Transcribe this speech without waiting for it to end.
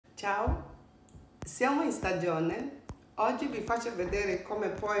Ciao, siamo in stagione. Oggi vi faccio vedere come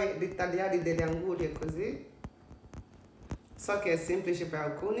puoi ritagliare delle angurie così. So che è semplice per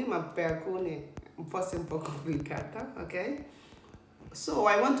alcuni, ma per alcuni forse un po' complicata, ok? So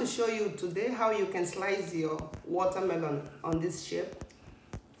I want to show you today how you can slice your watermelon on this shape.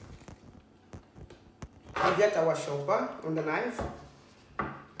 We get our chopper on the knife.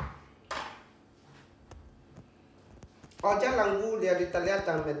 Ho già l'anguria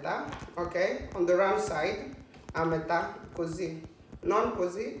ritagliata a metà, ok? On the round side, a metà, così. Non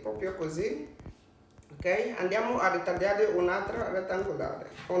così, proprio così. Ok? Andiamo a ritagliare un'altra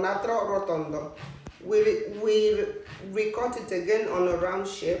rettangolare, un altro rotondo. We recut it again on a round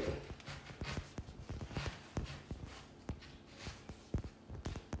shape.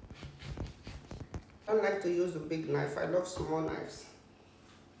 I don't like to use a big knife, I love small knives.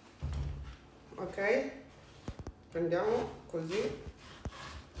 Ok? Prendiamo così,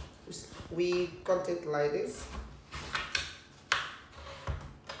 we cut it like this.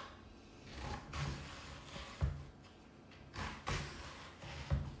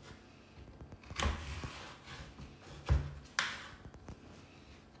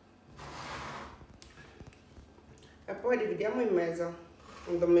 E poi dividiamo in mezzo,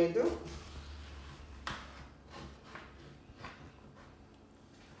 in the middle.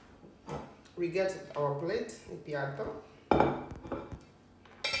 We get our plate, il piatto.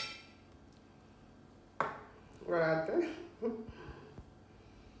 Guardate.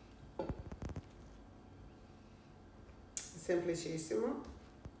 Semplicissimo.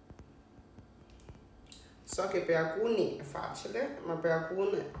 So che per alcuni è facile, ma per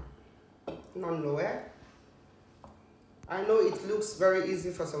alcuni non lo è. I know it looks very easy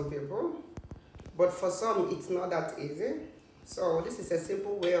for some people, but for some it's not that easy. So this is a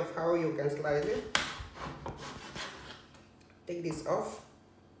simple way of how you can slice it. Take this off.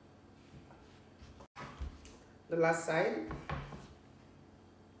 The last side.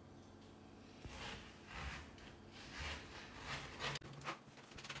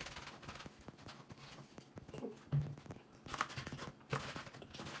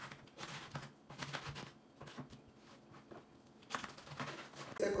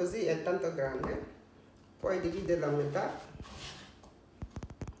 Se così è tanto grande, puoi dividerla a metà.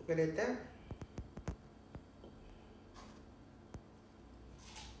 Vedete?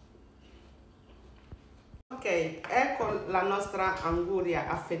 Ok, ecco la nostra anguria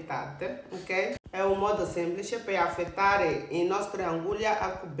affettate, ok? È un modo semplice per affettare i nostri anguria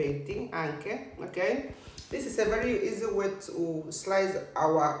a cubetti anche, ok? This is a very easy way to slice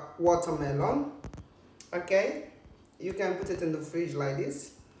our watermelon, ok? You can put it in the fridge like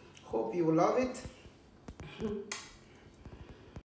this. Hope you love it.